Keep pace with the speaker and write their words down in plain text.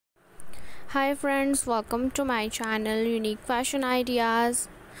Hi friends, welcome to my channel Unique Fashion Ideas.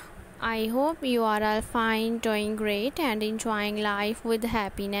 I hope you are all fine, doing great and enjoying life with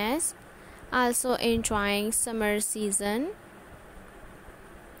happiness. Also enjoying summer season.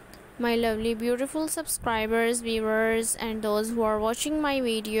 My lovely beautiful subscribers, viewers and those who are watching my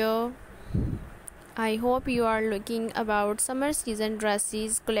video, I hope you are looking about summer season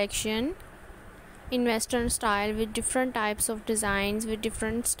dresses collection in western style with different types of designs with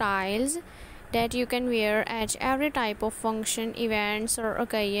different styles that you can wear at every type of function, events or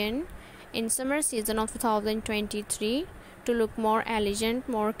occasion in summer season of 2023 to look more elegant,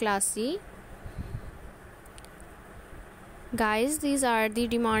 more classy. Guys, these are the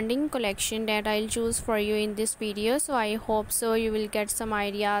demanding collection that I'll choose for you in this video, so I hope so you will get some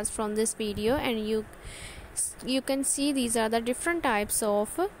ideas from this video. And you can see these are the different types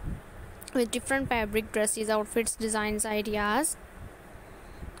of with different fabric dresses, outfits, designs, ideas.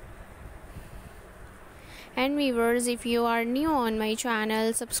 And viewers, if you are new on my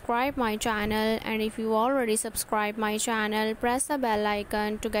channel, subscribe my channel, and if you already subscribe my channel, press the bell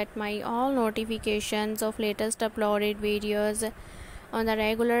icon to get my all notifications of latest uploaded videos on the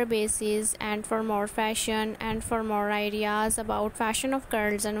regular basis. And for more fashion and for more ideas about fashion of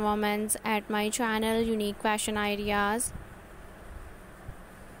girls and women at my channel Unique Fashion Ideas.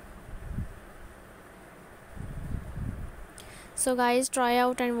 So guys, try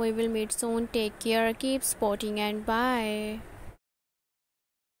out and we will meet soon. Take care, keep sporting and bye.